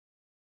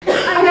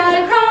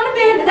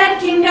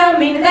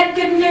ain't that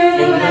good news? I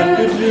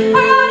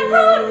gotta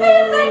grow up in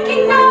that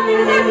kingdom,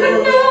 ain't that good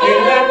news?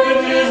 Ain't that good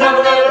news? I'm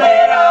gonna lay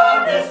it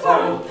on this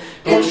world.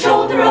 Gonna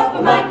shoulder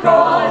up my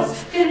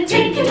cross. Gonna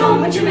take it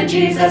home to my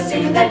Jesus.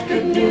 Ain't that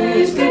good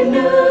news? Good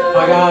news.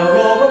 I gotta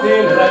roll up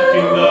in that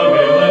kingdom,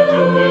 ain't that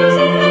good news?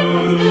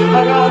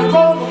 I gotta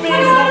roll up in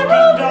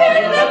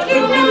that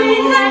kingdom,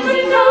 ain't that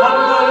good news? I'm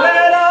gonna lay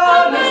it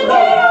on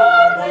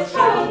this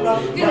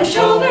world. Gonna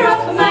shoulder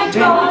up my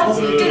cross.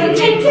 Gonna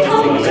take it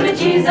home to my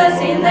Jesus.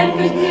 Ain't that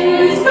good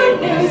news? Good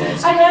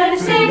news. I got a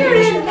Savior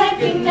in that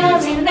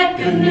kingdom. Ain't that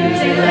good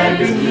news? Ain't that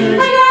good news?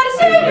 I got a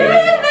Savior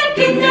in that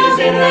kingdom.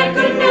 Ain't that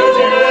good news?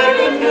 Ain't that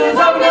good news?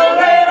 I'm gonna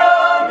lay it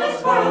on this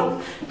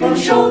world. Gonna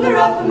shoulder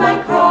up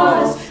my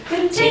cross.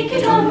 Gonna take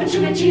it home to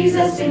my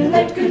Jesus. Ain't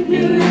that good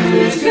news?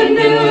 Good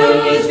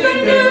news.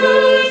 Good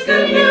news.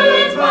 Good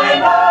news, my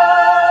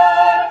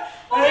Lord.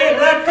 Ain't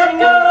that good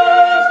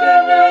news?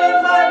 Good news,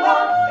 my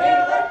Lord.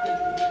 Ain't that good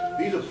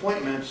news? These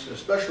appointments,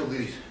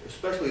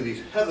 especially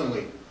these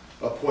heavenly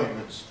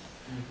appointments,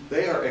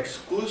 they are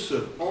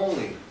exclusive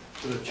only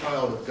to the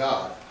child of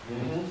God,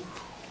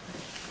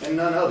 and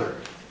none other.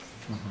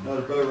 Now,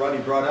 as Brother Rodney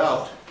brought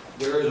out,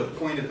 there is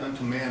appointed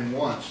unto man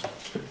once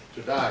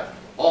to die,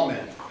 all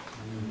men,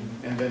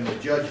 and then the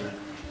judgment.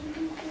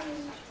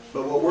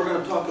 But what we're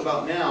going to talk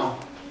about now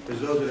is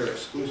those that are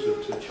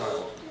exclusive to the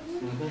child.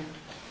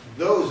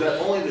 Those that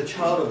only the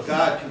child of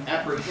God can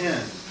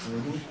apprehend.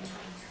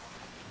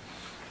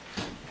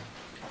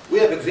 We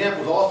have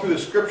examples all through the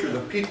scriptures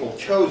of people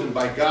chosen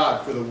by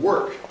God for the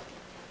work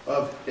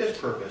of His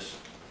purpose.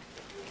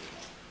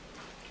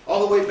 All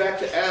the way back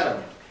to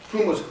Adam,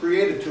 whom was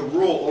created to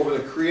rule over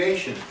the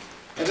creation,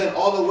 and then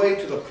all the way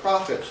to the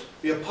prophets,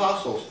 the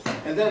apostles,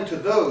 and then to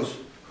those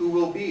who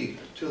will be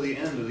till the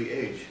end of the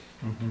age.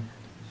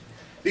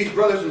 These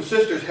brothers and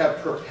sisters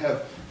have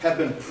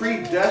been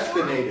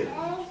predestinated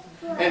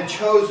and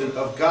chosen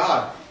of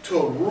God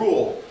to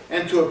rule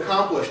and to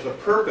accomplish the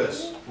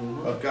purpose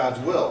of God's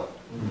will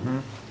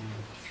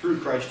through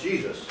Christ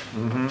Jesus.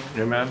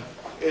 Amen.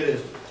 It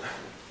is.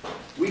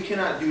 We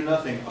cannot do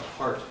nothing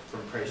apart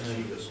from Christ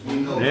Jesus. We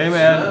know Amen.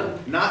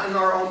 this. Not in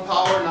our own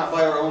power, not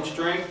by our own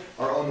strength,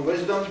 our own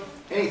wisdom,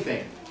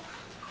 anything.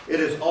 It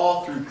is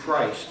all through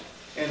Christ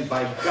and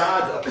by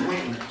God's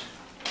appointment.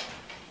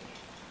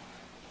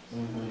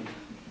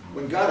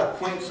 When God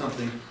appoints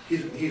something,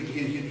 it's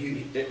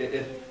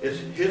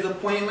His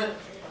appointment,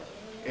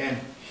 and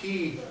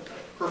He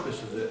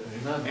purposes it,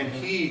 and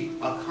He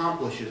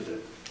accomplishes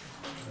it.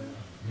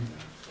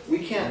 We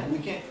can't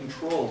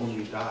control when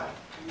we die.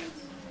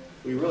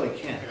 We really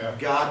can't.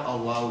 God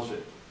allows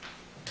it.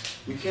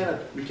 We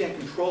can't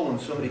control when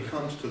somebody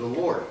comes to the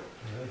Lord.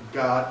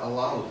 God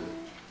allows it.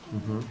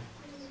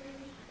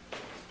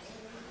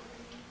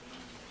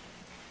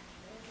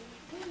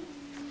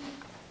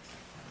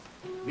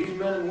 These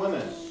men and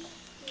women,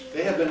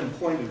 they have been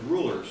appointed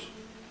rulers,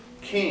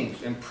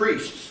 kings, and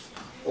priests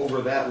over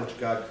that which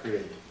God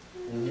created.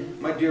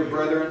 My dear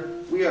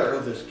brethren, we are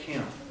of this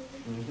camp.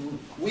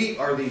 We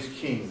are these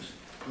kings.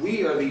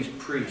 We are these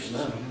priests.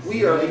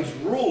 We are these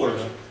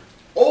rulers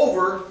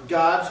over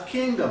God's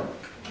kingdom.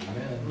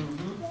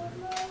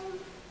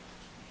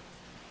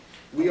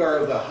 We are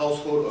of the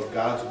household of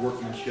God's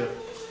workmanship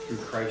through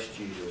Christ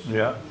Jesus.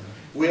 Yeah.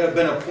 We have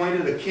been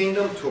appointed a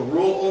kingdom to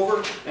rule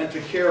over and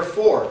to care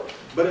for.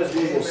 But as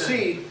we will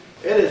see,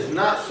 it is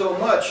not so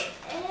much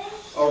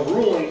a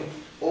ruling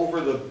over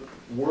the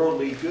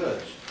worldly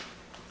goods,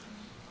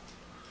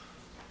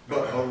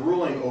 but a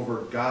ruling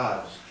over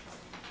God's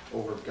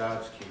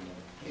kingdom.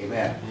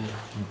 Amen.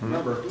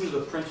 Remember, who's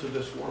the prince of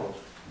this world?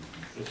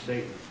 It's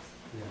Satan.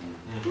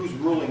 Who's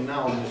ruling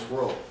now in this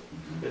world?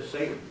 It's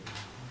Satan.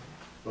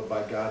 But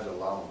by God's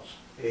allowance.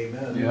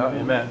 Amen. Yeah.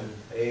 Amen.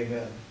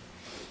 Amen.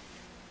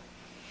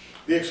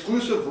 The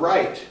exclusive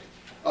right,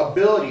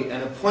 ability,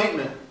 and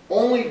appointment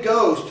only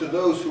goes to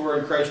those who are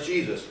in Christ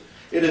Jesus.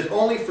 It is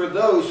only for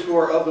those who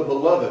are of the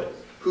beloved,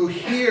 who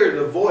hear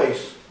the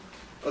voice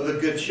of the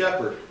Good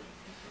Shepherd.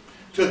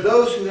 To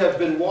those who have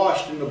been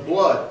washed in the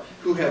blood,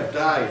 who have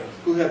died,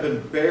 who have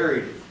been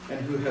buried, and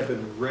who have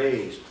been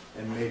raised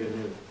and made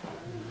anew.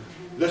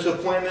 This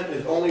appointment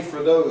is only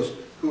for those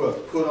who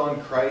have put on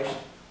Christ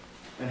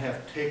and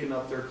have taken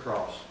up their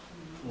cross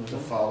to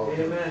follow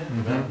Him.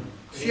 Amen.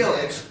 See how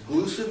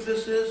exclusive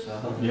this is?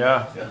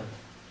 Yeah.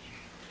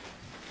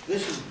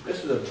 This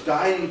is a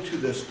dying to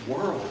this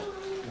world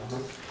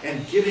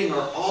and giving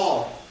our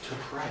all to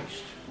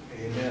Christ.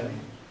 Amen.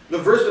 The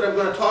verse that I'm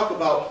going to talk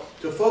about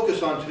to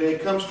focus on today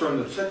comes from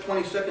the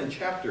 22nd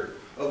chapter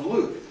of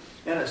Luke.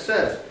 And it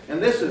says,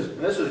 and this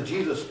is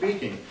Jesus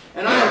speaking,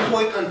 "And I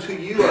appoint unto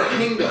you a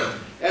kingdom,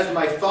 as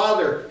my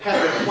Father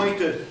hath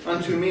appointed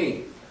unto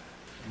me,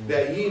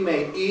 that ye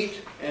may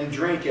eat and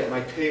drink at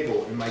my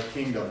table in my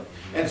kingdom,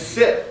 and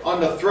sit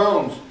on the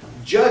thrones,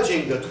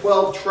 judging the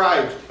 12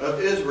 tribes of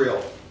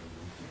Israel."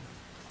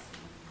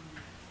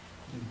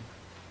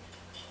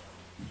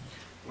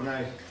 When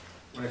I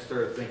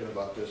started thinking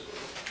about this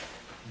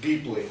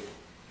deeply,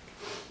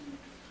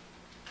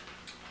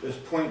 this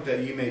point that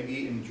ye may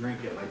eat and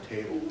drink at my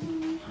table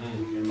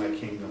in my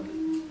kingdom.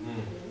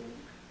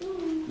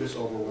 This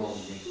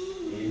overwhelmed me.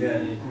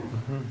 Amen.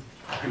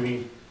 I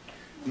mean,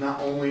 not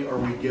only are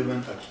we given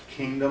a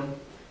kingdom,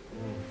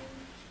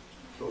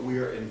 but we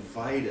are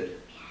invited.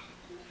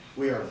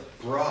 We are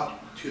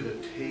brought to the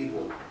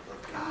table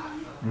of God.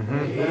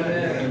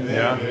 Amen.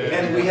 Yeah.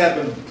 And we have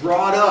been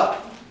brought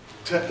up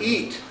to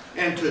eat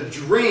and to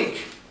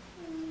drink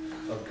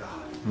of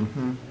God.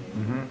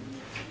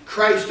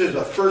 Christ is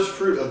the first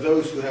fruit of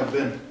those who have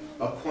been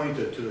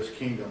appointed to this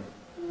kingdom.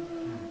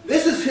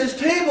 This is his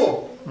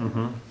table.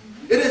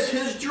 It is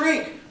his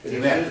drink. It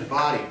is his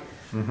body.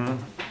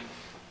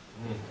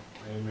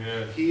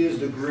 Amen. He is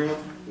the groom.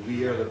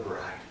 We are the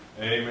bride.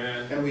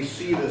 Amen. And we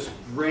see this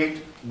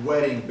great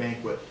wedding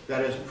banquet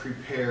that is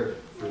prepared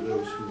for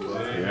those who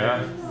love him.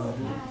 Yeah.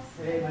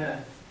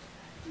 Amen.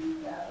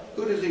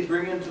 Who does he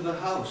bring into the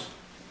house?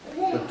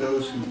 But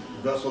those whose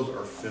vessels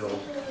are filled.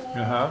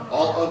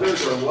 All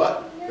others are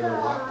what? They're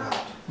locked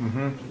out.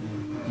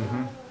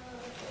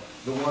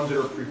 The ones that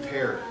are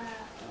prepared.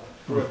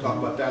 We're going to talk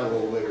about that a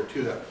little later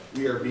too, that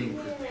we are being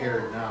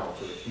prepared now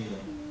for the kingdom.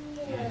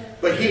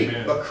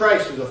 But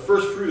Christ is the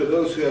first fruit of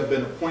those who have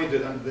been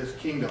appointed unto this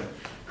kingdom.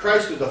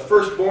 Christ is the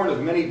firstborn of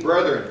many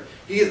brethren.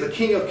 He is the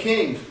King of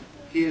kings.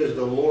 He is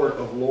the Lord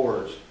of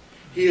lords.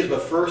 He is the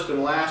first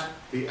and last,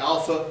 the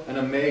Alpha and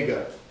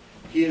Omega.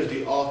 He is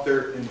the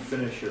author and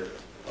finisher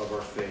of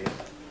our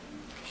faith.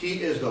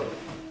 He is the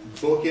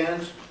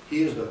bookends.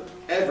 He is the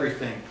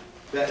everything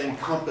that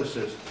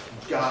encompasses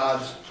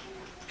God's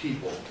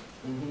people.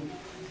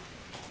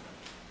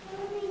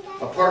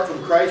 Apart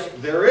from Christ,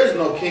 there is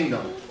no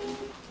kingdom.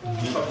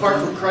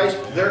 Apart from Christ,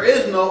 there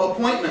is no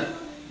appointment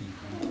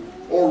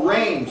or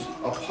reigns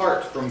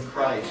apart from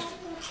Christ.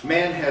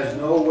 Man has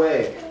no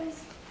way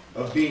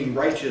of being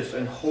righteous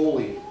and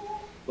holy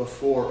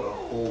before a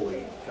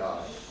holy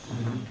God.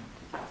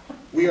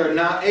 We are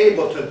not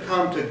able to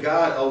come to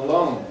God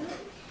alone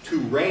to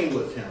reign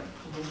with him.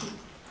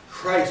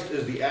 Christ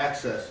is the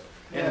access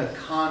and the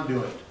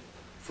conduit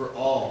for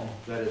all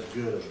that is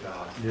good of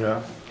God.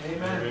 Yeah.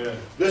 Amen.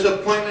 This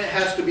appointment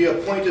has to be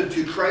appointed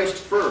to Christ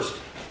first.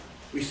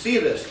 We see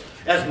this.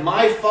 As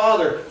my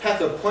Father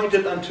hath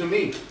appointed unto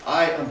me,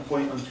 I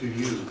appoint unto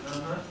you.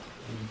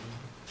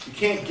 You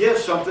can't give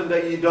something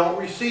that you don't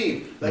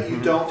receive, that you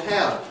don't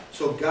have.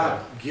 So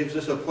God gives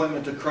this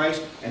appointment to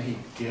Christ, and he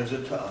gives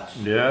it to us.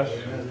 Yes.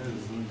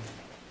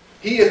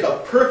 He is the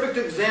perfect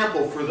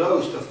example for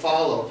those to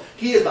follow.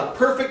 He is the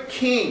perfect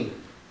king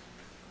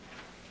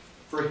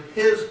for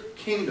his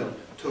kingdom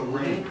to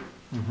reign.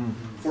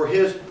 For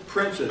his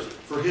princes,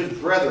 for his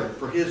brethren,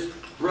 for his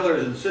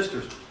brothers and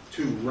sisters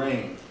to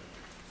reign.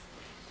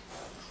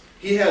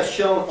 He has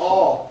shown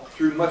all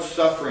through much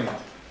suffering.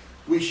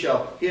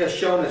 He has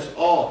shown us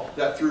all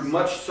that through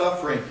much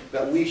suffering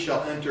that we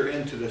shall enter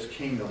into this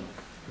kingdom.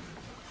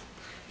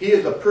 He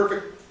is the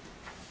perfect.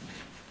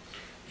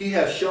 He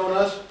has shown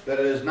us that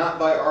it is not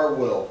by our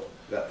will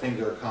that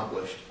things are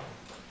accomplished,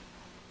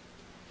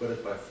 but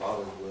it's by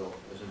Father's will,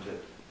 isn't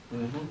it?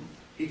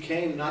 He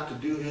came not to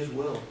do his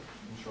will,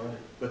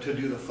 but to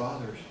do the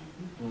Father's.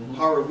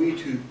 How are we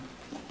to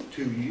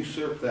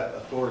usurp that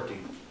authority?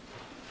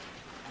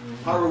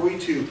 How are we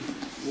to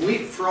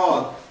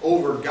leapfrog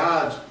over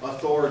God's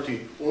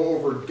authority or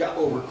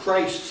over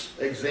Christ's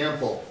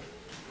example?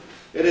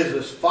 It is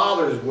his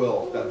Father's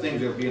will that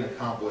things are being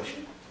accomplished.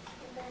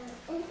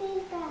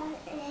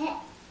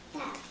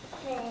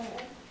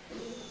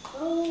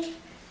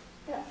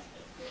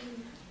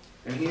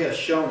 And he has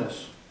shown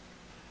us,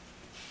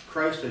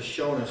 Christ has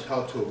shown us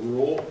how to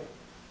rule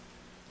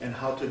and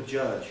how to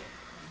judge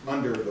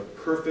under the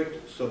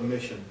perfect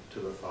submission to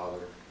the Father.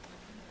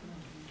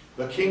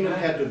 The kingdom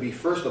had to be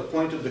first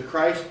appointed to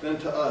Christ, then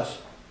to us,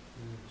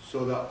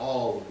 so that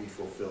all would be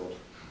fulfilled.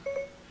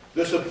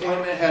 This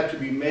appointment had to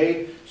be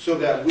made so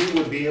that we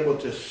would be able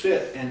to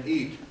sit and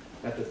eat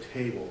at the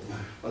table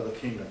of the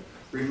kingdom.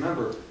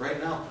 Remember, right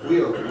now, we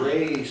are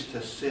raised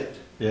to sit.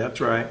 Yeah, that's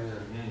right.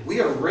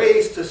 We are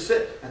raised to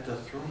sit at the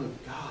throne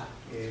of God.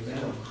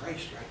 Amen. Of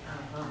Christ right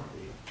now.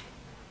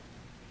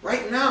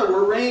 Right now,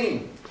 we're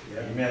reigning.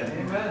 Amen.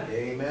 Amen.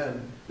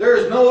 Amen. There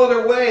is no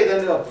other way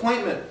than the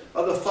appointment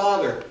of the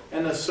Father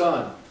and the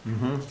Son.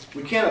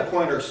 We can't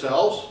appoint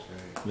ourselves.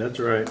 That's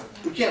right.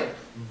 We can't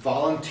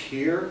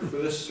volunteer for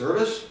this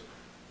service.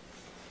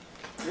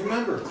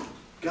 Remember,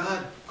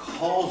 God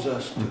calls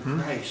us to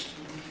Christ,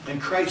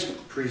 and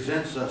Christ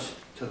presents us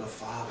to the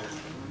Father.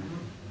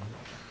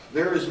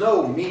 There is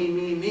no me,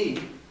 me,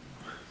 me.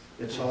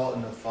 It's all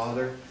in the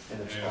Father,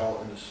 and it's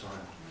all in the Son.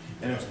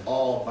 And it's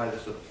all by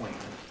this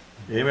appointment.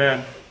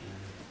 Amen.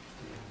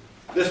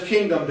 This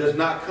kingdom does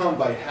not come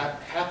by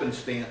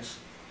happenstance.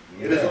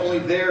 It is only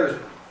theirs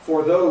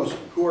for those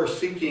who are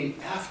seeking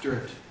after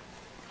it.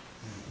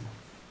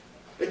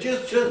 It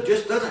just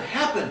doesn't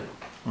happen.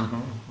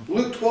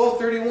 Luke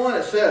 12:31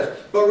 it says,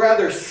 but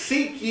rather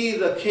seek ye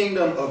the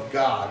kingdom of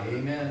God.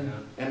 Amen.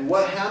 And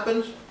what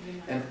happens?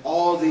 And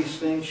all these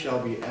things shall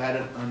be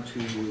added unto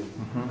you.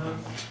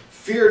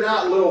 Fear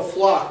not, little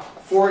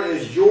flock, For it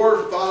is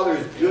your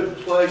Father's good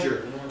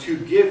pleasure to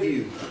give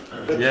you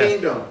the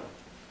kingdom.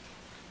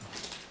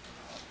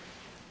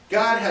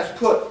 God has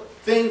put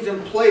things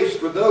in place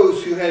for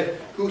those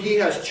who He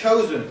has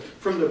chosen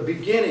from the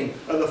beginning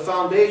of the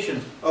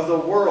foundations of the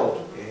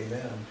world.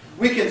 Amen.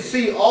 We can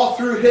see all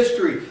through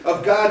history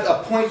of God's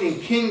appointing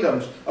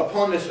kingdoms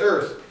upon this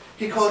earth.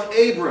 He called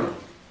Abram.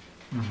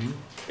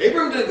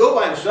 Abram didn't go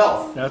by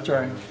himself. That's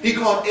right. He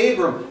called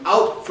Abram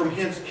out from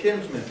his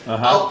kinsmen,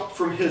 out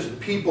from his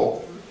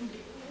people,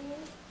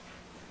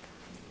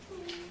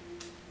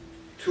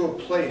 to a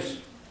place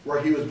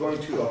where he was going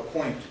to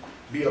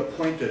be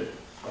appointed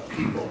a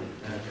people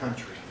and a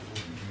country.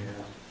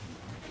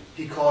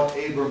 He called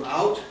Abram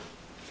out.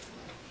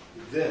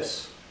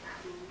 This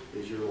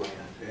is your land.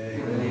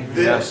 Amen.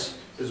 This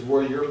is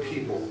where your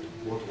people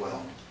will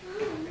dwell.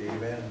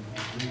 Amen.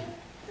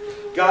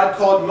 God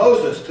called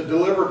Moses to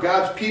deliver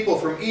God's people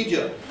from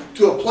Egypt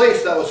to a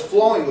place that was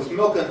flowing with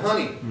milk and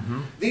honey.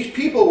 These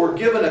people were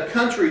given a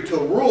country to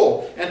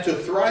rule and to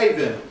thrive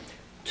in,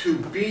 to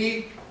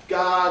be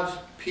God's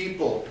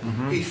people.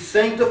 He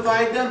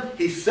sanctified them.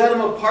 He set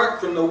them apart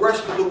from the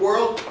rest of the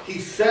world. He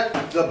set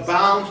the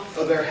bounds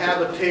of their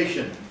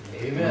habitation.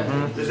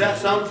 Amen. Does that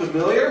sound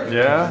familiar?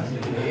 Yeah.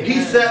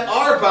 He set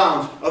our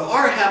bounds of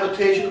our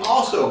habitation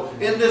also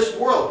in this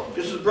world.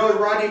 Just as Brother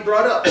Rodney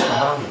brought up.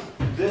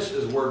 This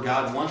is where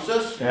God wants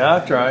us. Yeah,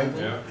 that's right.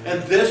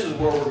 And this is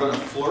where we're going to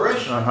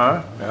flourish.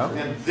 Yeah.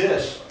 And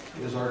this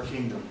is our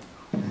kingdom.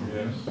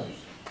 Yes.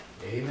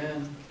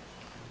 Amen.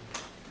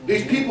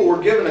 These people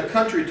were given a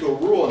country to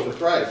rule and to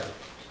thrive,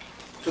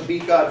 to be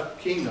God's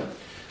kingdom.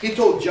 He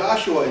told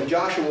Joshua in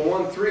Joshua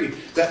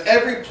 1:3 that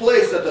every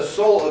place that the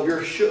sole of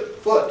your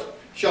foot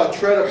shall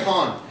tread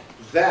upon,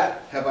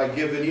 that have I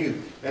given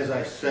you, as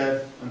I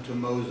said unto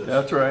Moses.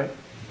 That's right.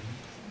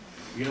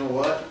 You know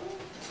what?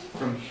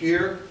 From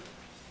here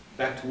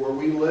back to where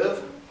we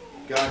live,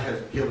 God has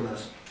given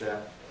us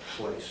that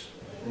place.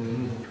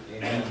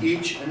 And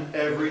each and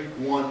every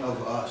one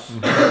of us,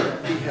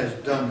 He has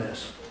done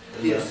this.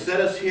 He has set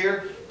us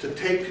here to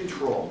take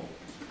control,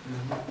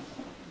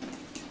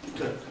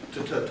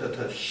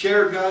 to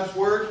share God's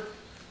word,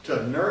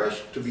 to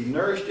nourish, to be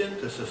nourished in,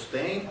 to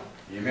sustain.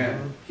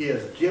 Amen. He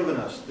has given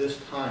us this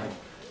time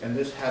and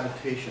this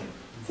habitation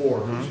for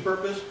whose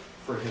purpose?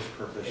 For His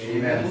purpose.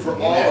 Amen. For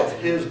all of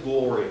His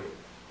glory.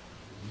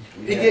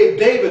 He gave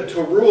David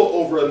to rule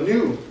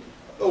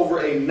over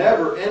a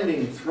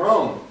never-ending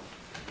throne.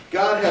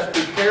 God has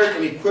prepared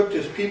and equipped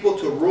His people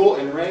to rule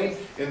and reign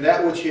in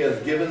that which He has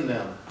given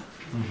them.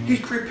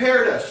 He's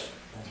prepared us.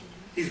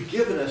 He's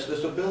given us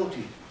this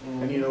ability.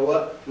 And you know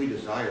what? We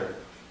desire it.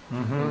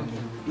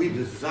 We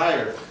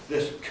desire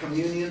this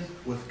communion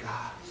with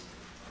God.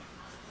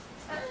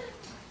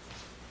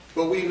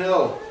 But we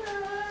know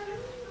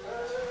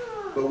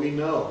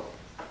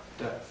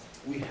that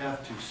we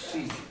have to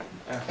seek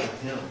after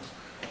Him.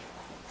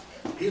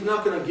 He's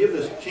not going to give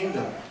this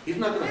kingdom. He's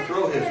not going to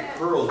throw His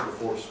pearls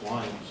before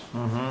swines.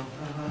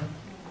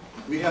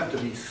 We have to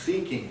be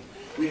seeking.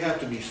 We have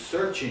to be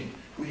searching.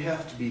 We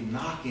have to be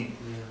knocking.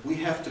 We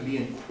have to be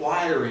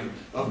inquiring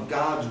of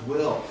God's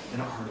will in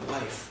our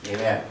life.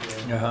 Amen.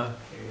 Uh-huh.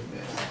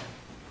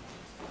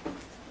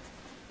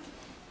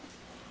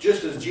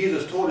 Just as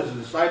Jesus told His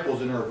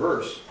disciples in our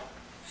verse,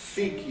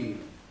 seek ye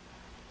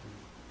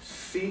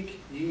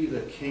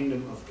the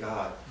kingdom of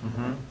God.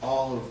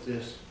 All of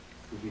this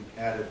will be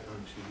added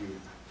unto you.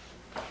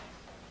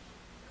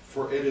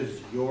 For it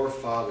is your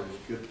Father's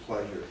good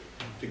pleasure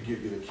to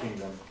give you the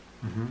kingdom.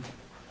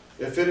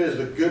 If it is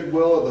the good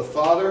will of the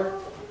Father,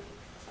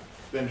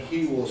 then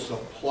He will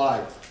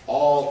supply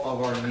all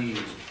of our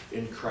needs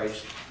in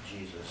Christ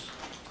Jesus,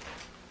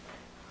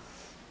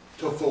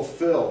 to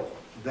fulfill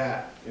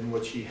that in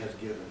which He has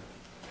given.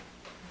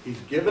 He's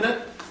given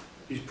it,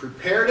 He's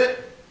prepared it,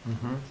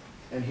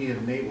 and He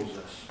enables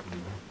us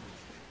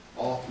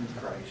all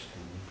through Christ.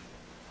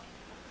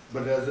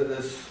 But as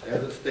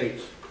it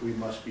states, we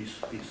must be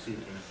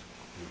seeking.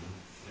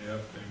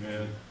 Yep.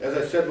 Amen. As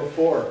I said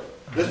before,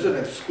 this is an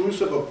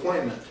exclusive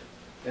appointment,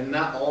 and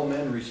not all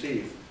men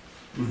receive.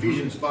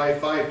 Ephesians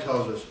 5:5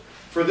 tells us,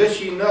 For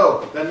this ye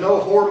know, that no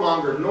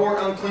whoremonger, nor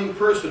unclean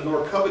person,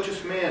 nor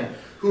covetous man,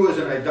 who is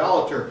an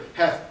idolater,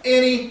 hath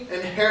any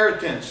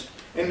inheritance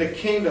in the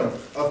kingdom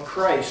of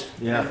Christ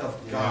and of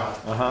God.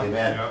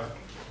 Amen. Yep.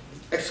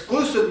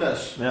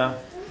 Exclusiveness Yeah.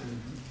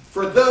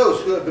 for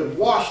those who have been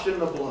washed in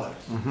the blood.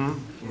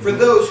 For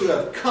those who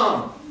have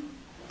come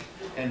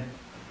and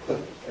put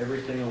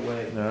everything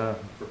away Yeah.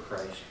 for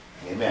Christ.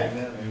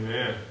 Amen.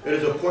 Amen. It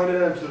is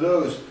appointed unto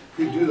those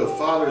who do the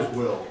Father's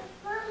will,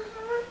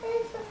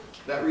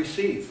 that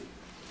receive.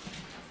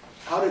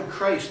 How did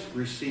Christ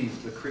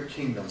receive the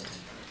kingdom?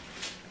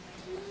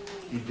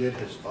 He did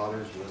His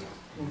Father's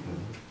will.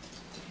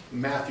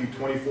 Matthew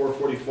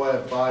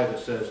 24:45 it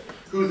says,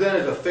 Who then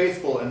is a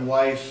faithful and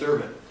wise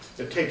servant?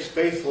 It takes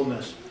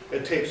faithfulness.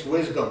 It takes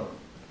wisdom.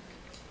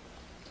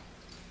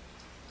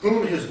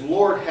 Whom his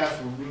Lord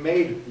hath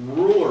made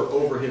ruler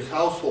over his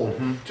household,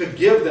 to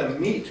give them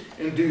meat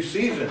in due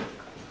season.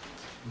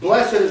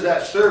 Blessed is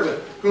that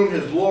servant whom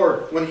his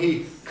Lord, when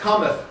he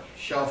cometh,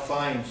 shall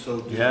find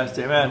so doing. Yes,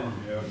 amen.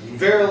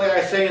 Verily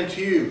I say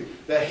unto you,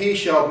 that he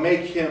shall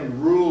make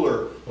him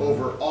ruler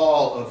over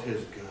all of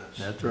his goods.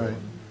 That's right.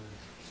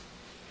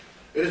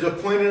 It is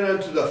appointed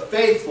unto the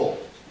faithful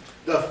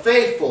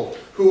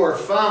who are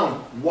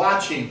found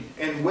watching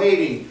and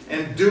waiting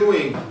and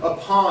doing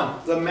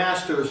upon the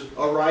master's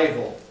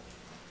arrival,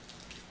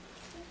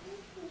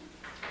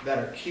 that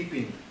are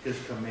keeping his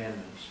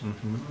commandments.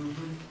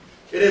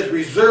 It is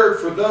reserved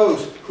for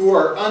those who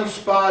are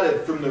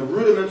unspotted from the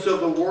rudiments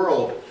of the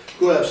world,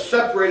 who have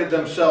separated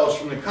themselves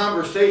from the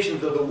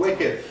conversations of the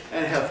wicked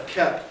and have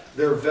kept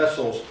their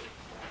vessels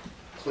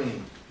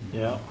clean.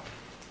 Yeah.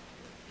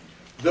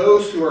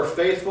 Those who are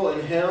faithful in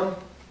him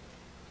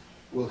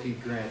will he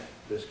grant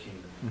this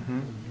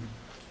kingdom.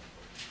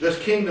 This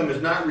kingdom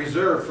is not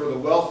reserved for the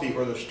wealthy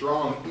or the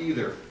strong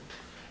either.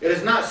 It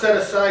is not set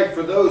aside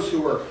for those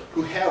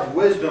who have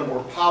wisdom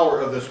or power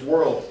of this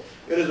world.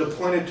 It is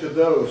appointed to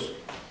those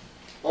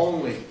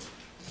only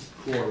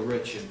who are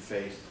rich in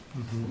faith.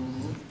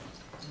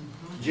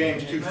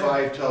 James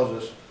 2:5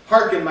 tells us,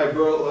 Hearken, my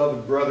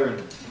beloved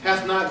brethren,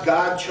 hath not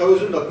God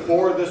chosen the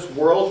poor of this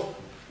world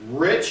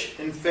rich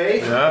in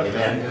faith, Yeah.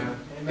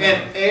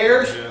 and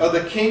heirs of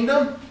the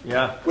kingdom,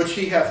 Yeah. which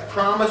he hath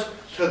promised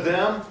to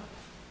them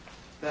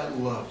that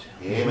loved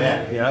him?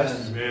 Amen.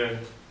 Yes. Amen.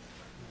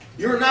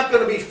 You're not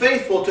going to be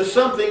faithful to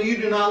something you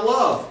do not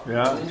love.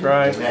 Yeah, that's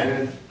right.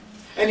 Amen.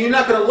 And you're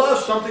not going to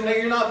love something that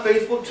you're not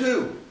faithful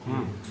to.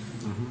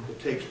 It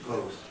takes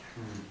both.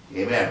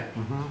 Amen.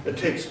 It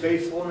takes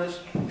faithfulness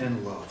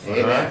and love.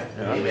 Amen.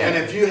 Yeah. And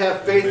Amen. if you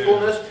have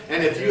faithfulness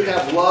and if you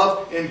have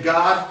love in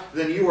God,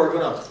 then you are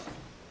going to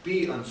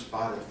be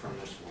unspotted from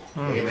this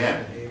world.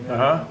 Amen.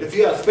 Uh-huh. If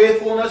you have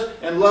faithfulness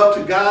and love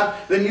to God,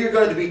 then you're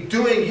going to be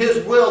doing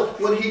his will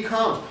when he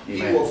comes.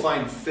 He Amen. will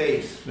find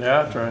faith.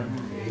 Yeah, that's right.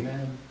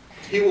 Amen.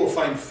 He will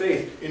find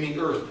faith in the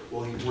earth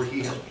where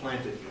he has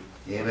planted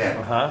you. Amen.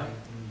 Uh-huh.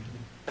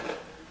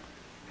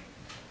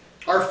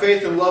 Our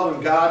faith and love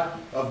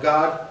of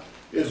God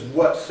is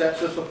what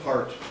sets us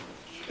apart.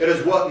 It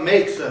is what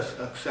makes us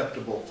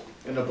acceptable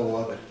in the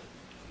beloved.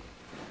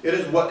 It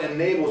is what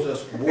enables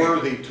us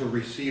worthy to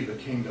receive the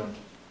kingdom.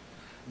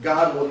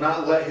 God will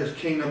not let his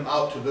kingdom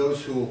out to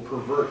those who will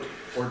pervert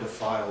or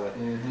defile it.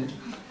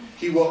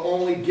 He will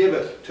only give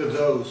it to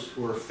those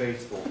who are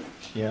faithful.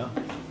 Yeah.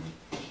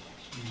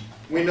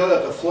 We know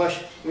that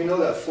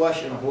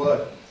flesh and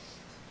blood,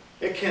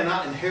 it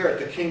cannot inherit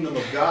the kingdom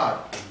of God,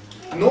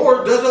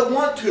 nor does it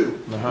want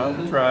to. Uh-huh.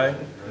 That's right.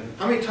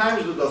 How many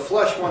times does the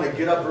flesh want to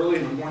get up early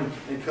in the morning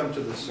and come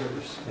to the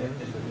service?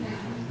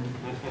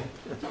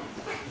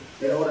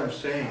 You know what I'm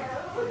saying?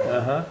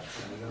 Uh-huh.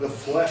 The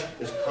flesh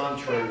is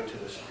contrary to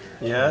the spirit.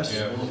 Yes.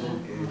 Yeah.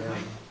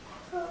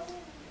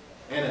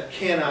 And it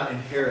cannot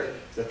inherit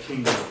the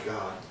kingdom of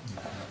God,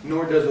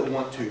 nor does it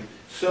want to.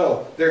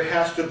 So there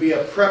has to be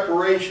a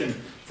preparation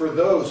for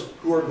those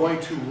who are going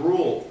to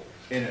rule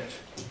in it.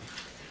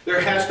 There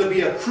has to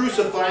be a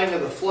crucifying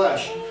of the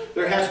flesh.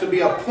 There has to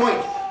be a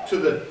point to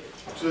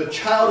the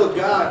child of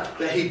God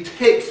that he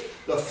takes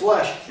the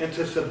flesh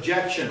into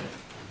subjection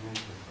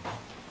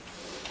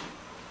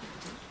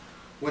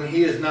when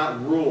he is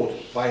not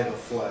ruled by the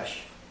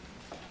flesh.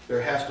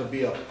 There has to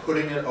be a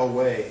putting it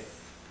away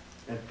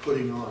and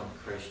putting on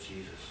Christ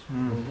Jesus.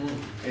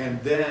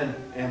 And then,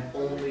 and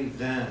only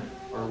then,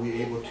 are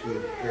we able to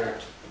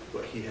inherit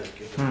what he has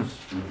given us.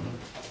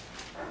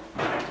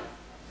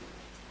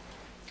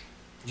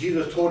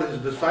 Jesus told his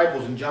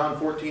disciples in John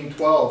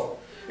 14:12,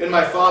 In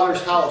my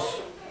Father's house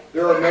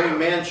there are many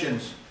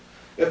mansions.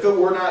 If it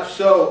were not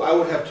so, I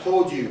would have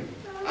told you,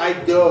 I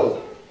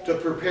go to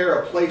prepare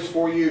a place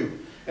for you.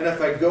 And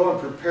if I go and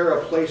prepare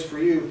a place for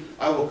you,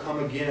 I will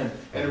come again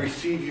and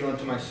receive you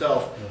unto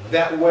myself,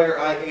 that where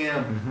I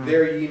am,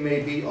 there ye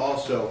may be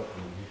also.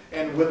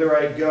 And whither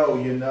I go,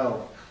 you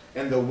know,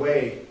 and the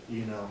way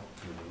you know.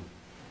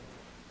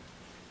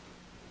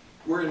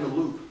 We're in the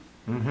loop.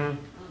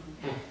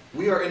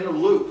 We are in the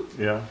loop.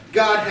 Yeah.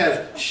 God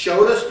has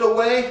showed us the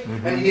way,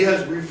 and he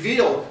has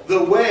revealed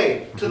the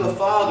way to the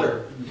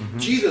Father.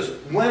 Jesus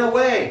went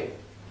away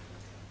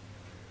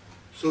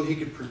so he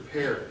could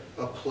prepare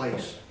a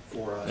place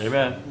for us.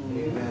 Amen.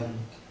 Amen.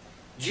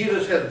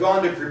 Jesus has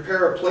gone to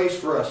prepare a place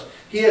for us.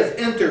 He has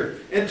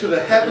entered into the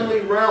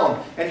heavenly realm,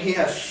 and he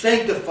has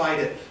sanctified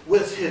it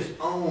with his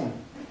own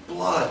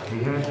blood.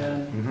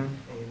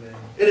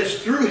 It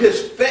is through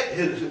his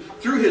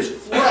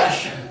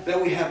flesh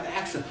that we have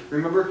access.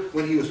 Remember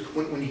when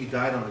he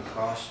died on the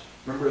cross?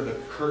 Remember the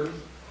curtain,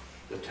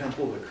 the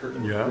temple, the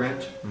curtain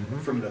rent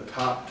from the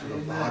top to the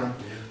bottom.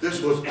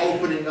 This was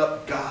opening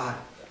up God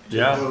to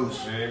those.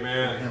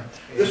 Amen.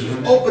 This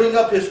was opening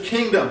up his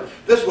kingdom.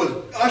 This was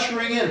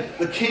ushering in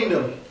the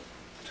kingdom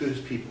to his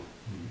people.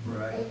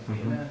 Right.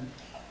 Amen.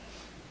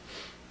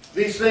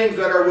 These things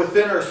that are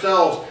within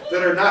ourselves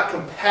that are not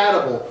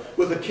compatible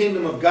with the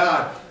kingdom of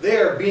God,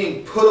 they are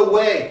being put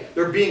away.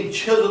 They're being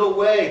chiseled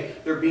away.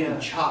 They're being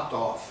chopped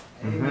off.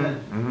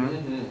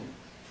 Amen.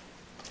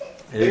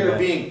 They are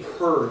being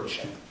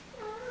purged.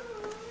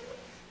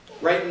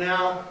 Right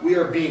now, we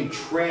are being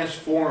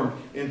transformed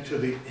into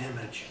the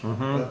image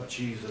of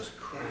Jesus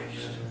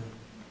Christ.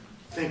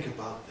 Think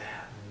about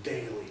that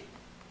daily.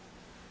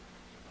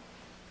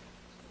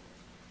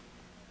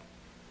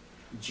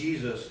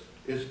 Jesus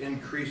is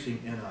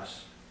increasing in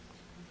us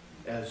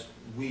as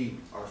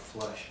our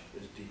flesh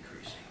is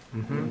decreasing.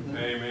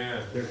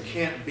 Amen. There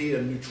can't be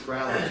a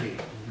neutrality.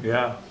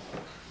 Yeah.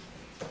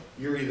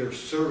 You're either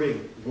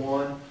serving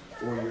one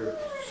or you're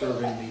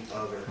serving the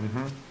other.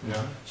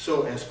 Yeah.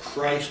 So as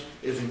Christ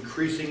is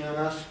increasing on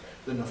us,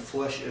 then the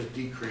flesh is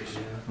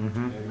decreasing.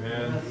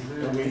 Amen.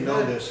 And we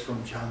know this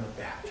from John the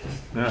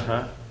Baptist.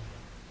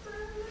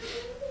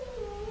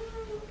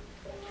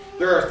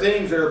 There are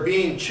things that are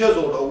being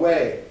chiseled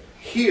away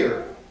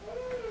here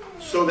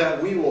so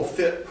that we will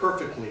fit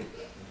perfectly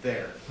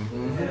there.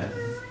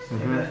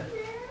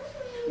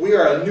 We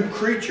are a new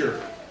creature,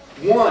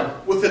 one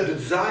with the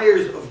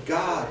desires of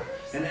God.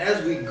 And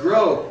as we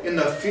grow in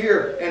the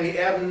fear and the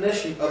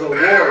admonition of the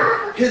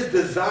Lord, His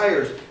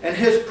desires and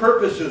His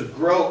purposes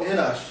grow in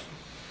us.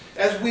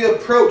 As we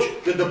approach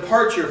the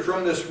departure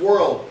from this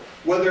world,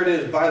 whether it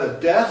is by the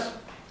death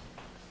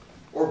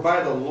or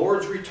by the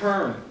Lord's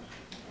return,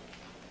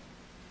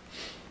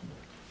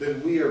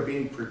 then we are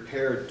being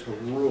prepared to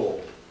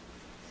rule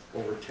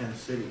over 10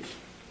 cities.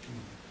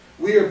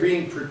 We are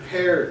being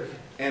prepared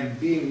and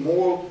being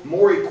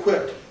more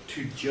equipped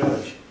to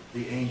judge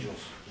the angels.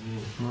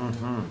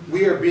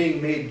 We are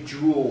being made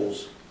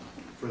jewels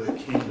for the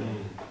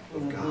kingdom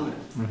of God.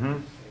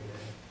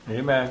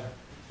 Amen.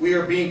 We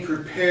are being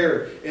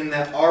prepared in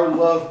that our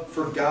love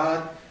for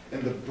God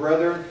and the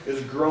brethren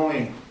is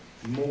growing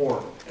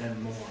more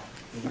and more.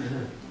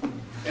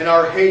 And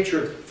our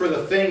hatred for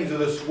the things of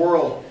this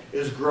world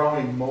is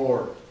growing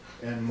more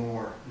and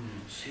more.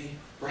 See,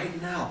 right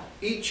now,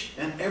 each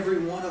and every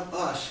one of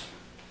us,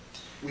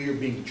 we are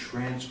being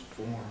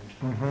transformed.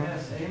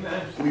 Yes,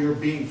 amen. We are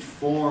being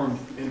formed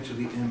into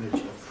the image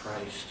of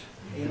Christ.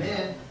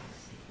 Amen.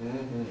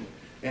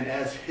 And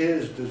as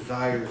His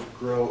desires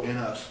grow in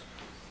us,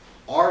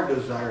 our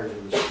desires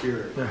of the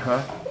Spirit.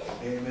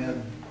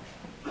 Amen.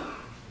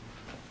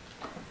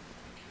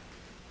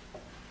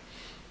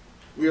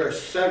 We are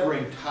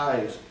severing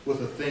ties with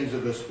the things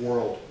of this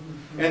world.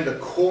 And the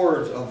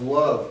cords of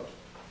love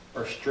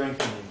are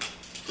strengthening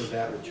for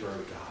that which are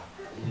of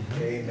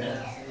God.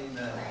 Amen.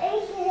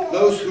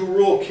 Those who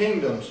rule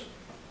kingdoms,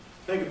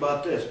 think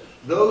about this.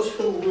 Those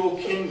who rule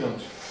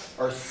kingdoms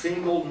are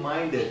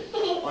single-minded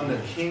on the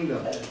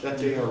kingdom that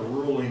they are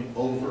ruling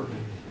over.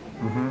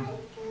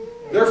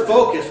 Their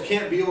focus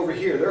can't be over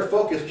here. Their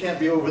focus can't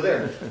be over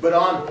there. But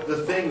on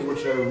the things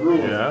which are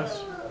ruling.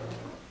 Yes.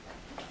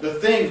 The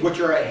things which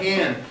are at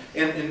hand.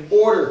 And in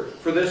order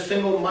for this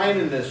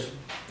single-mindedness,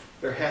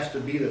 there has to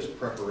be this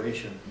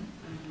preparation.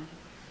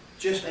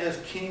 Just as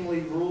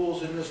kingly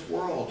rules in this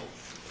world.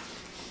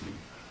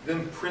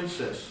 Them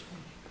princes,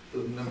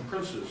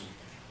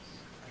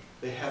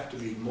 they have to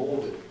be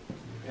molded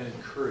and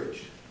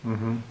encouraged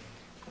and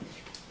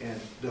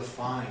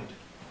defined.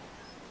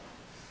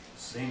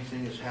 Same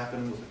thing is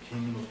happening with the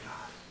kingdom of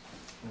God.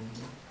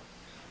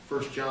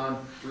 1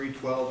 John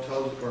 3:12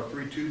 tells us, or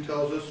 3:2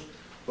 tells us,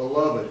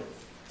 beloved,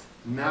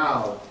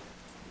 now,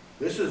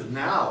 this is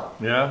now.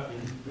 Yeah.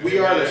 We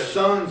are the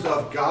sons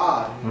of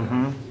God.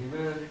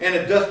 And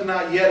it doth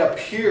not yet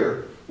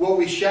appear what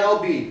we shall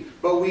be,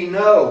 but we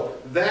know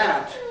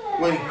that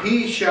when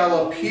He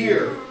shall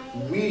appear,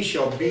 we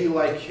shall be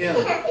like Him,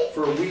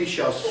 for we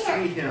shall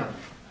see Him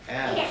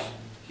as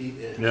He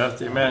is.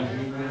 Yes,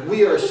 amen.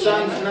 We are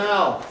sons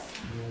now,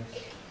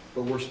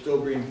 but we're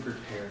still being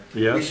prepared.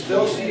 Yes. We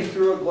still see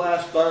through a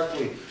glass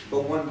darkly,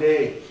 but one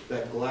day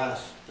that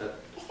glass is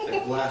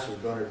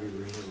going to be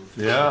removed.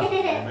 Yeah.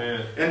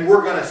 Amen. And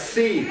we're going to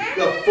see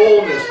the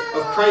fullness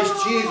of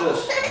Christ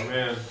Jesus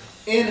Amen.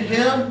 in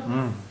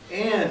Him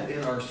and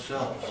in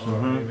ourselves.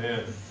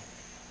 Amen.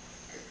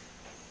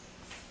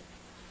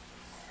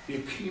 The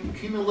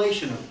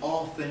accumulation of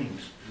all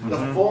things, the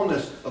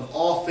fullness of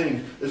all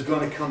things is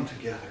going to come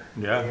together.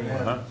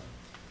 Yeah.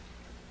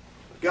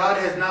 God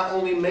has not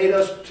only made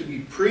us to be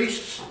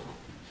priests,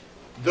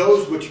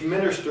 those which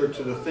minister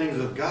to the things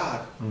of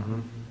God,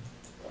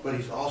 but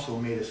He's also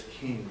made us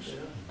kings.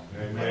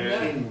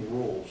 Amen. King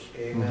rules.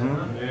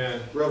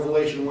 Amen.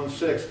 Revelation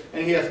 1:6.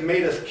 And He hath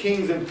made us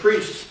kings and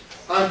priests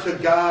unto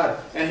God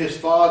and His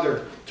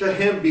Father. To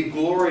Him be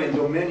glory and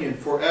dominion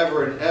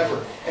forever and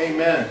ever.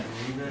 Amen.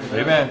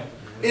 Amen.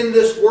 In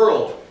this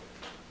world,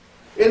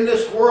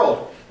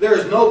 there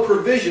is no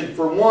provision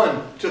for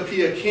one to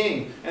be a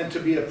king and to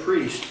be a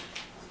priest.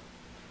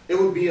 It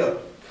would be a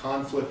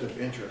conflict of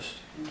interest.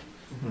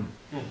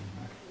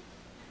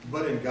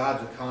 But in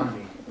God's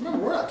economy, remember,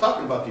 we're not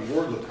talking about the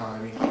world's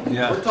economy.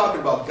 Yeah. We're talking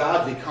about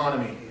God's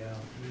economy.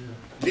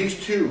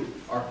 These two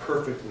are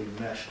perfectly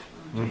meshed.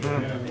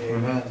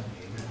 Amen.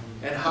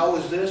 And how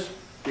is this?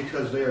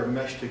 Because they are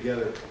meshed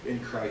together in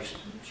Christ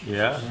Jesus.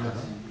 Yeah.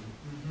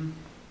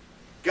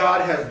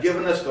 God has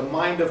given us the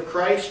mind of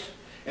Christ,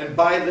 and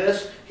by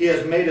this He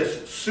has made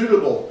us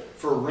suitable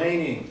for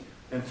reigning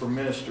and for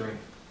ministering.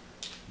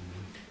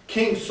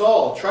 King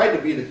Saul tried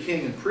to be the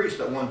king and priest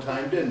at one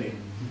time, didn't he?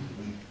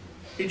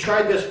 He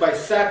tried this by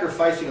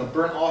sacrificing a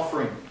burnt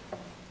offering.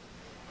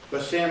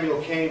 But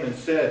Samuel came and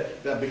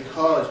said that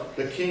because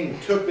the king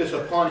took this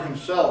upon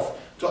himself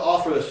to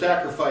offer the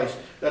sacrifice,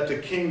 that the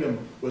kingdom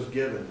was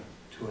given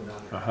to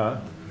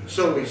another.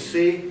 So we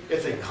see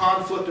it's a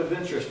conflict of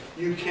interest.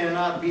 You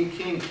cannot be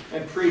king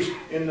and priest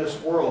in this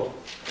world,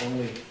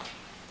 only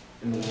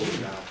in the will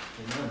of God.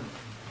 Amen.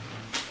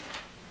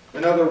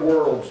 In other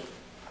worlds,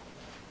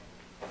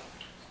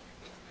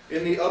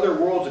 in the other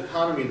world's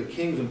economy, the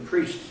kings and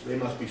priests, they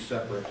must be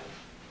separate.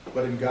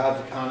 But in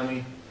God's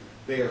economy,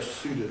 they are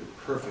suited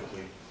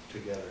perfectly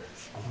together.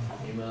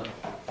 Amen.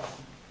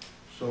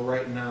 So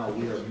right now,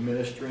 we are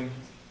ministering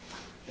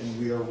and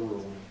we are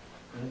ruling.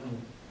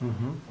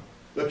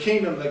 The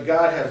kingdom that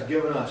God has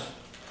given us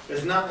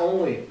is not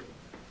only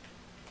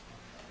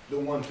the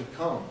one to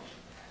come.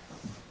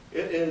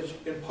 It is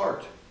in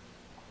part.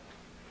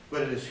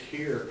 But it is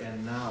here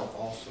and now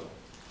also.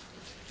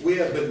 We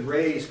have been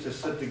raised to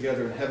sit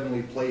together in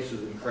heavenly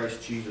places in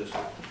Christ Jesus.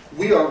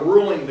 We are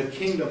ruling the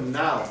kingdom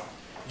now.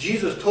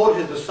 Jesus told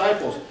his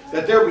disciples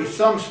that there be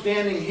some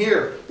standing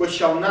here which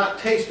shall not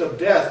taste of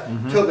death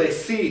till they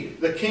see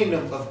the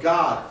kingdom of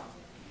God.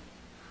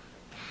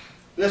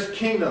 This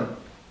kingdom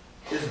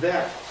is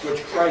that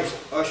which Christ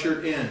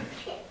ushered in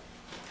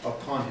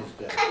upon his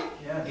death.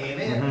 Yeah.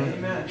 Amen.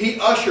 Amen. He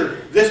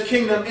ushered this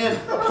kingdom in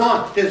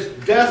upon his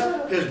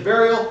death, his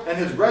burial, and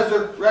his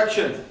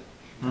resurrection.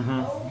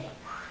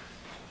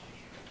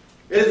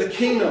 It is a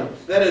kingdom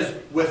that is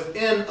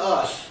within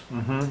us.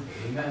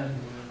 Amen.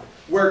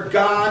 Where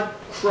God,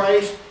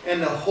 Christ,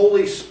 and the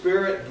Holy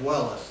Spirit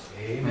dwelleth.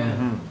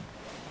 Amen.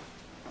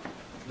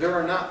 There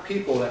are not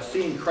people that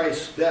seen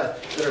Christ's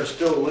death that are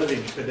still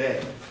living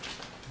today.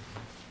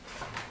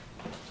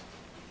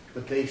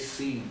 But they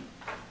seen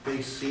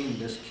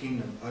this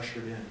kingdom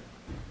ushered in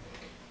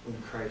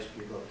when Christ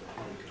gave up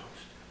the Holy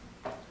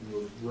Ghost and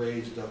was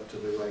raised up to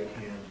the right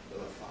hand of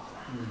the Father.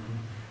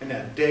 And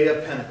that day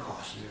of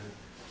Pentecost,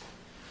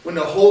 when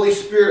the Holy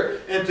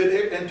Spirit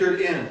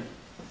entered in,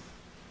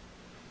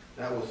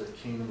 that was the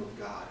kingdom of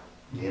God.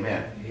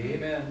 Amen.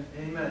 Amen.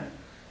 Amen.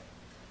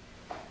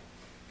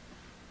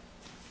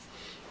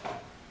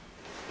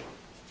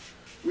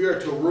 We are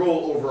to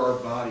rule over our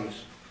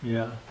bodies.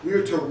 Yeah. We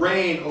are to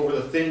reign over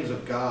the things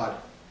of God.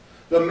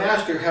 The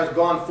Master has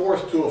gone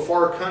forth to a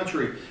far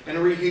country,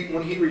 and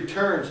when he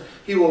returns,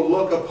 he will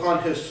look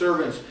upon his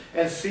servants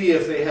and see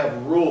if they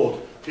have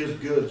ruled his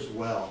goods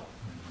well.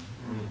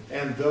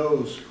 And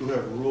those who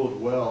have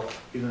ruled well,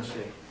 he's going to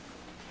say,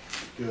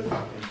 good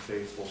and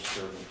faithful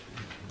servant.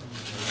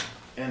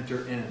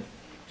 Enter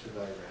into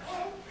thy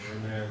rest.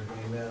 Amen.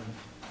 Amen.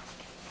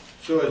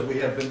 So as we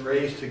have been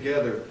raised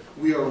together,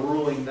 we are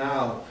ruling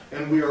now,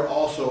 and we are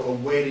also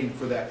awaiting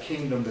for that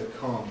kingdom to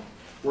come,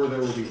 where there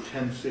will be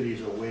 10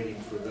 cities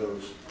awaiting for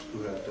those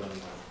who have done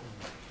well.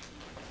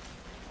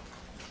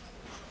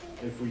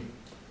 If we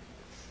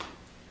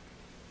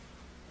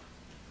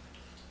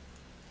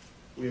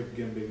have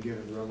again been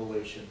given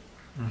revelation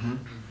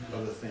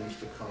of the things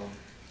to come.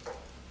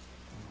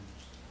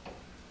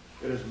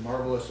 It is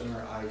marvelous in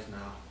our eyes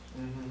now.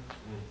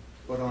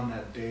 But on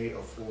that day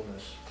of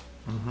fullness,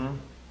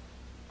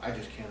 I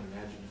just can't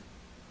imagine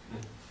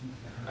it.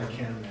 I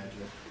can't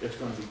imagine it. It's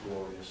going to be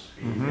glorious.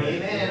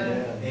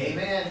 Amen.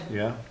 Amen.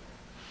 Yeah.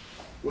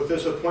 With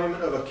this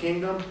appointment of a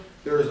kingdom,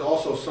 there is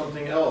also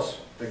something else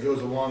that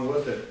goes along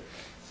with it.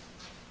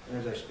 And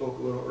as I spoke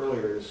a little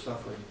earlier, it is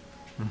suffering.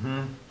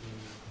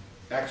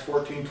 Acts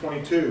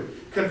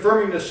 14:22,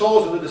 confirming the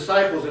souls of the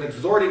disciples and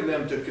exhorting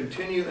them to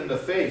continue in the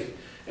faith,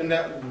 and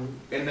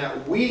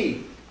that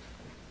we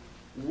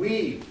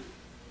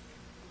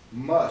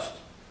must,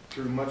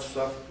 through much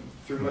suffering,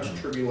 through much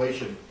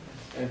tribulation,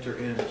 enter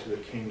into the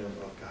kingdom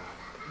of God.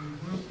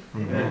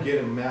 And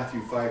again in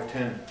Matthew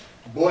 5:10,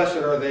 blessed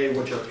are they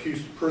which are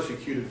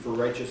persecuted for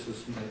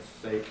righteousness'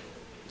 sake,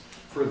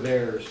 for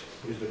theirs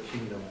is the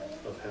kingdom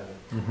of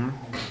heaven.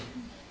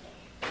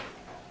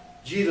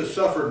 Jesus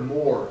suffered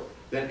more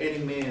than any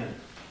man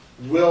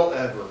will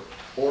ever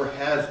or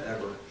has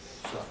ever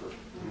suffered.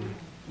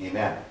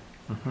 Amen.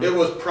 It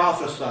was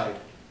prophesied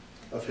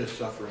of his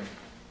suffering.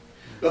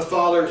 The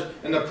fathers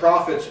and the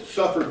prophets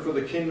suffered for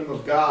the kingdom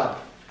of God.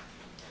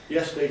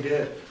 Yes, they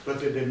did, but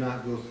they did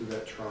not go through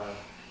that trial.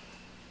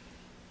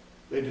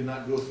 They did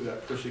not go through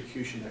that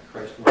persecution that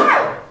Christ went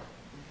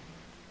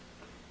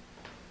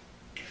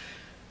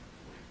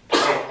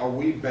through. Are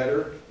we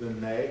better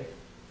than they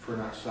for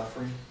not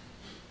suffering?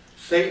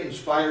 Satan's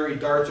fiery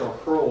darts are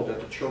hurled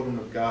at the children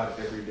of God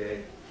every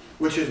day,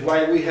 which is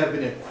why we have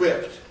been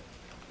equipped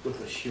with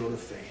the shield of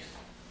faith.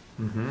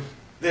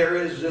 There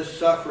is this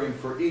suffering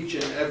for each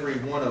and every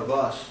one of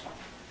us.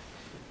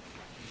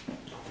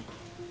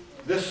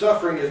 This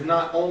suffering is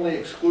not only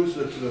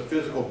exclusive to the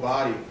physical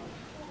body,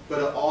 but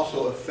it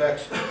also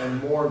affects,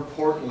 and more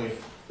importantly,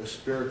 the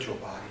spiritual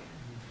body.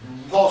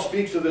 Paul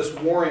speaks of this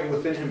warring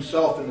within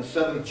himself in the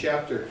 7th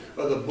chapter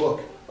of the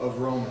book of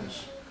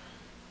Romans.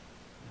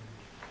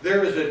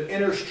 There is an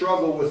inner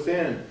struggle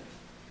within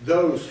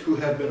those who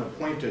have been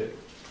appointed.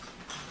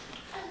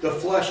 The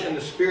flesh and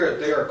the spirit,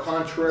 they are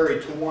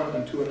contrary to one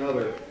and to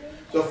another.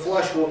 The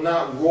flesh will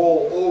not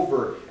roll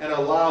over and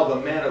allow the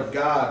man of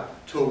God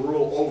to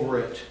rule over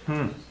it.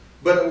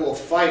 But it will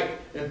fight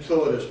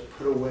until it is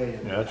put away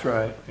in death. That's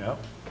right.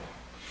 Yep.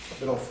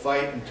 It'll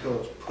fight until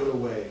it's put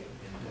away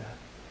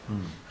in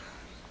death.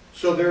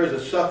 So there is a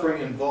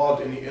suffering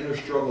involved in the inner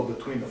struggle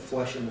between the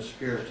flesh and the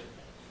spirit.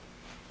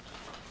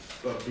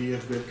 But be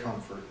of good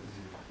comfort.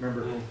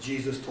 Remember,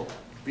 Jesus told,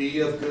 be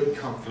of good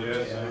comfort.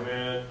 Yes,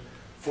 amen.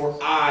 For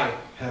I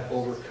have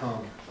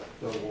overcome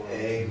the world.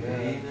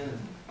 Amen.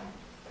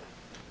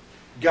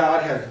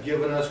 God has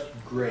given us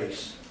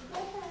grace.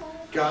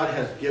 God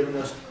has given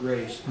us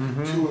grace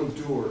to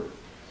endure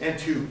and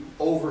to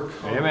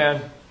overcome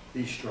Amen.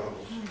 these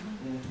struggles.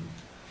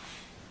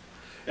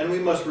 And we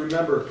must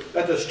remember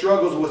that the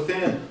struggles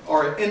within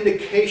are an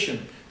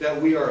indication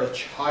that we are a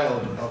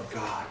child of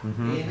God.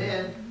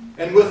 Amen.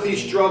 And with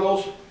these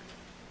struggles,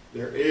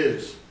 there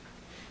is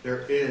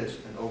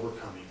an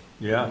overcoming.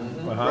 Yeah.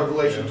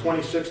 Revelation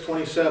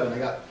 26:27. I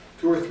got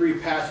 2 or 3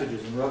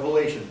 passages in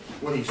Revelation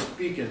when he's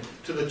speaking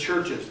to the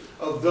churches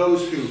of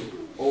those who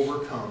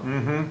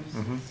overcome.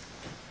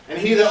 And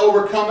he that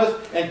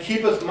overcometh and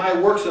keepeth my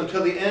works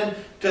until the end,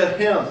 to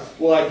him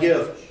will I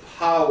give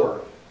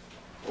power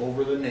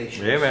over the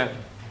nations. Amen.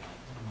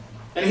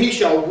 And he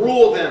shall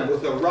rule them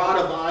with a rod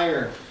of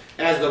iron,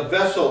 as the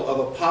vessel of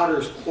a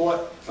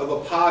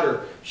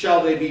potter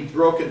shall they be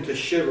broken to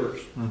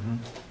shivers.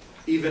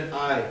 Even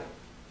I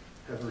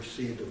have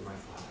received of my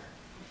Father.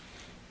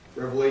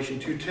 Revelation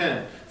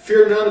 2:10.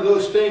 Fear none of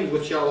those things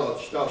which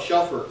thou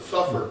shalt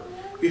suffer.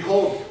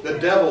 Behold, the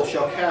devil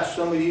shall cast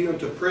some of you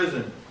into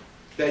prison,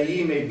 that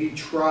ye may be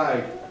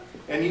tried,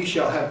 and ye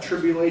shall have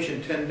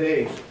tribulation 10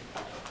 days.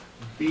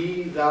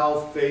 Be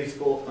thou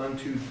faithful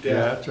unto death, Yeah,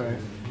 that's right.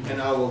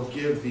 and I will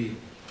give thee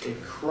a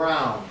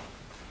crown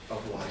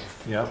of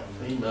life. Yep.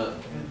 Amen.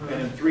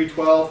 And in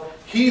 3:12,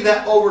 he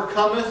that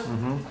overcometh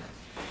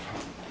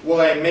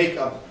will I make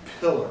a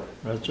pillar.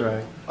 That's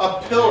right. A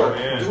pillar.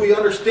 Amen. Do we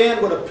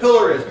understand what a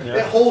pillar is? Yeah.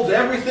 It holds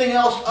everything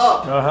else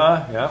up.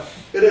 Yep.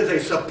 It is a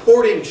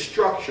supporting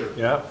structure.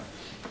 Yep.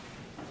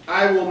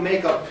 I will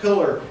make a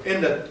pillar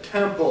in the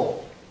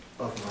temple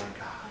of my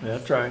God.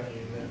 That's right.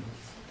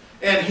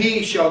 And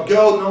he shall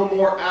go no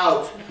more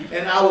out,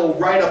 and I will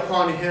write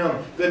upon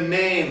him the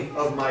name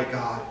of my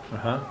God,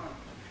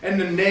 and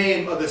the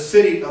name of the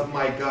city of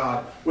my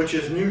God, which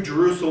is New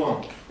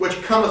Jerusalem, which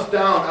cometh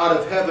down out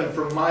of heaven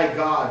from my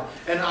God,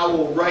 and I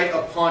will write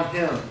upon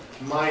him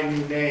my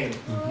new name.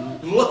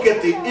 Look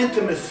at the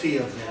intimacy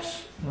of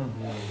this.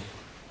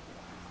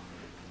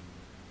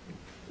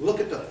 Look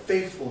at the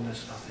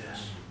faithfulness of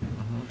this.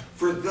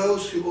 For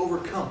those who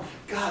overcome,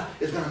 God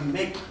is going to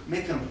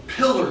make them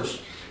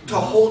pillars to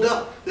hold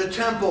up the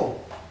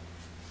temple.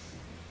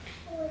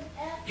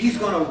 He's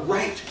going to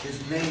write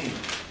his name.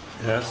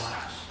 Yes.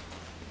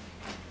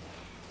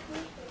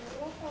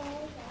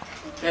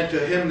 And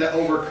to him that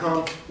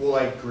overcomes will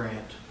I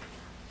grant.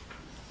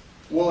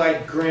 Will I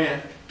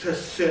grant to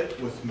sit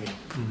with me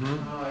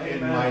in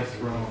my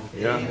throne.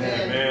 Yeah.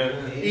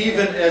 Amen.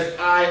 Even as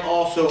I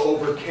also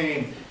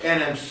overcame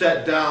and am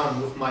set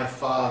down with my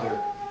Father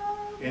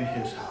in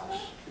his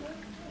house.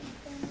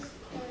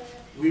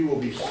 We will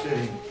be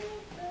sitting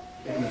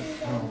in the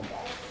throne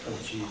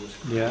of Jesus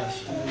Christ.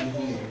 Yes.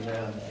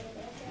 Amen.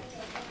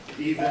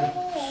 Even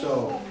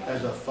so,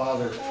 as a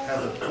Father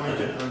has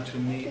appointed unto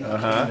me a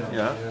kingdom,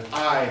 Yeah.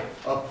 I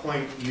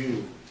appoint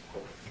you.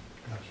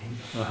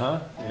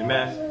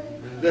 Amen.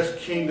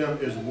 This kingdom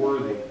is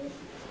worthy.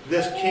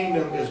 This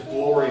kingdom is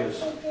glorious.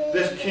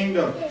 This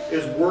kingdom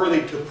is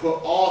worthy to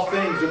put all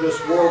things of this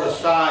world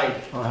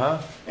aside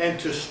and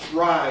to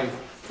strive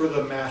for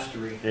the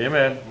mastery.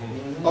 Amen.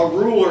 A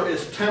ruler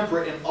is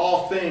temperate in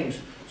all things,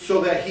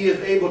 so that he is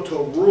able to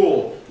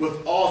rule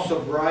with all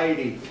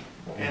sobriety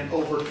and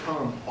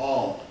overcome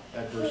all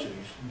adversities.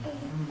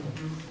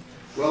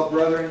 Well,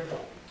 brethren,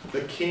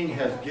 the King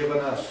has given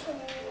us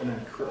an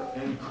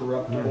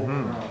incorruptible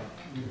crown.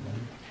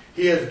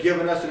 He has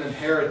given us an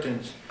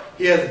inheritance.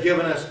 He has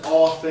given us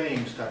all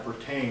things that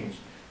pertains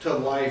to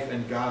life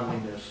and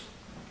godliness.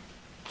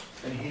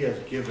 And he has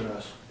given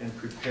us and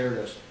prepared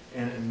us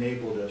and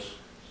enabled us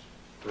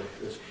for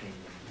this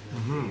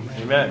kingdom.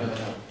 Amen.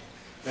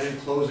 And in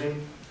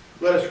closing,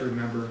 let us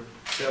remember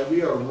that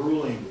we are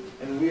ruling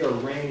and we are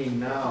reigning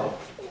now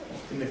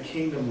in the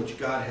kingdom which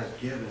God has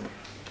given.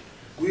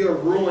 We are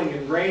ruling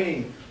and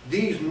reigning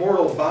these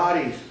mortal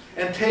bodies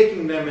and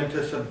taking them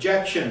into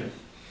subjection.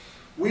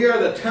 We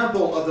are the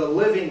temple of the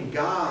living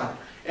God,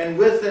 and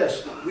with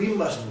this, we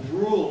must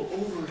rule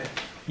over it.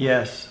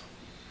 Yes.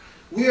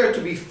 We are to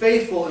be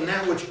faithful in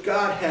that which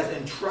God has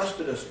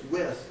entrusted us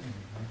with.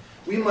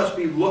 We must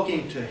be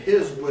looking to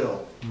his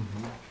will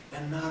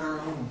and not our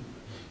own.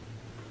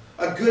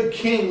 A good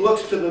king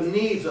looks to the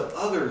needs of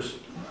others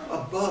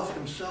above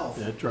himself.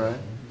 That's right.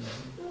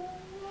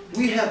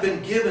 We have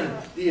been given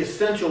the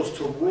essentials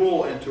to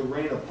rule and to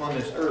reign upon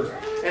this earth,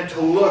 and to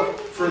look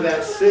for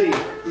that city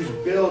whose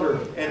builder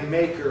and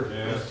maker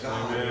is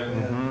God.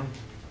 Amen.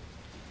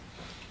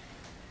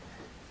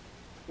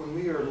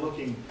 when we are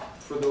looking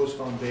for those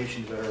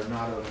foundations that are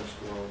not of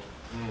this world,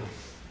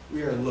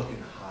 we are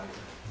looking higher.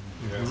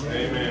 Yes.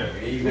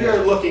 Amen. We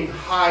are looking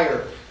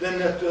higher than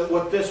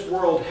what this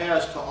world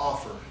has to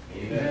offer.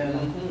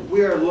 Amen.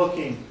 We are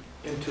looking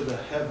into the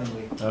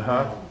heavenly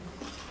realm.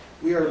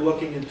 We are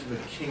looking into the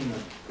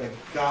kingdom that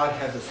God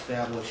has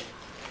established,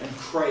 and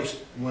Christ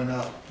went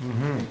up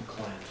and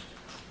cleansed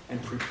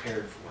and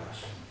prepared for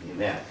us.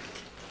 Amen.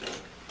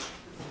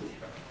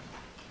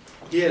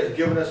 He has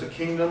given us a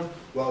kingdom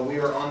while we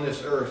are on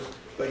this earth,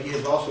 but He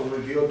has also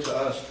revealed to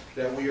us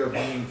that we are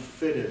being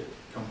fitted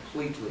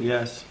completely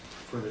Yes.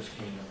 for this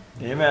kingdom.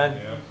 Amen.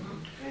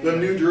 Yeah. The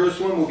New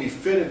Jerusalem will be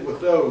fitted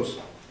with those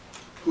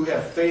who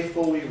have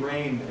faithfully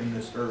reigned in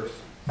this earth,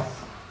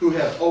 who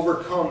have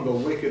overcome the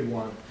wicked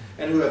one,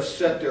 and who have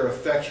set their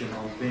affection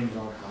on things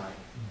on high.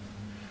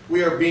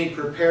 We are being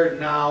prepared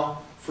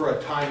now for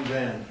a time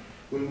then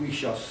when we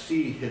shall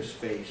see His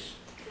face,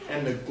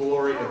 and the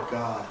glory of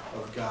God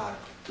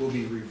will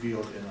be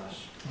revealed in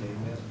us.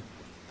 Amen.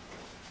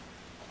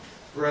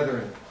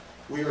 Brethren,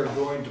 we are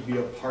going to be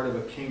a part of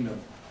a kingdom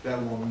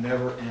that will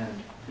never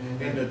end,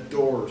 and the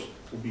doors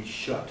will be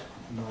shut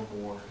no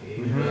more.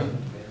 Amen.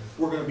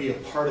 We're going to be a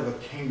part of a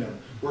kingdom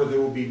where there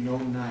will be no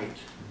night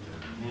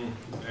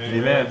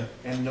Amen.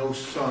 and no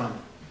sun,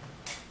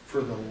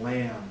 for the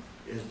Lamb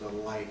is the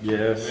light.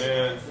 Yes.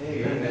 Amen.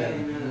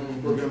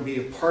 Amen. We're going to be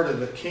a part of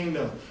the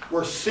kingdom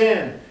where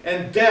sin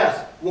and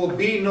death will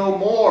be no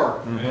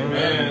more.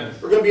 Amen.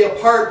 We're going to be a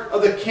part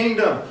of the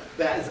kingdom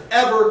that is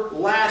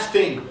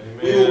everlasting.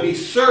 We will be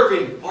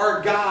serving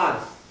our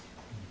God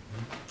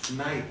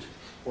night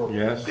or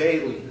Yes.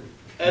 daily,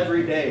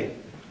 every day.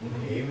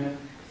 Amen.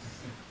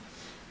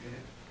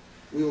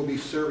 We will be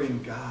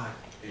serving God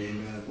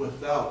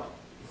without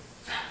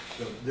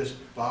this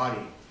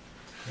body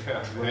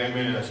Yeah. weighing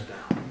Amen. us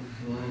down.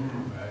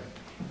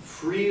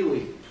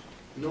 Freely.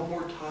 No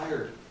more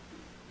tired.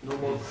 No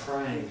more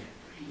crying.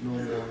 No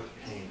more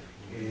pain.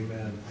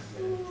 Amen.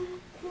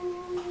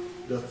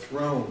 The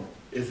throne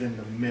is in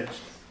the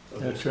midst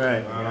of That's this.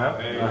 right. Yeah.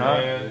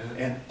 Amen.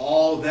 And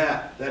all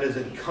that is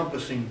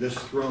encompassing this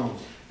throne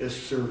is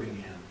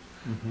serving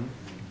Him.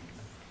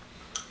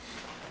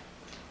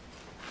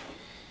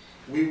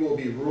 We will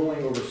be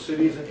ruling over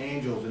cities and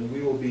angels, and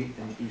we will be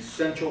an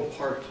essential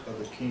part of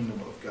the kingdom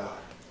of God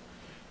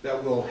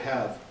that will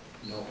have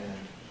no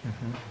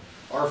end.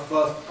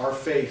 Our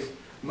faith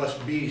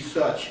must be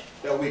such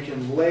that we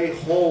can lay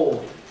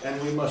hold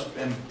and we must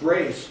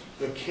embrace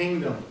the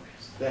kingdom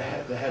that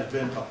has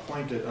been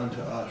appointed unto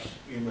us.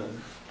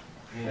 Amen.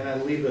 And I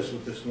leave us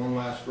with this one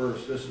last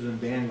verse. This is in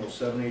Daniel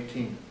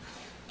 7:18.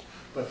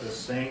 But the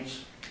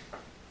saints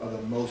of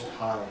the Most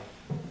High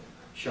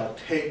shall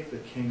take the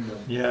kingdom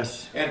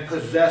Yes. and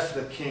possess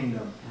the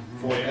kingdom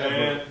forever,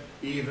 Amen.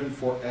 even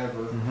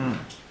forever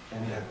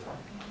and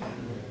ever.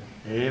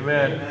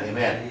 Amen.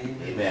 Amen.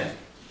 Amen.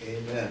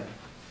 Amen.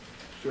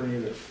 Is there any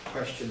other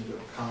questions or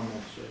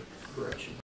comments or corrections?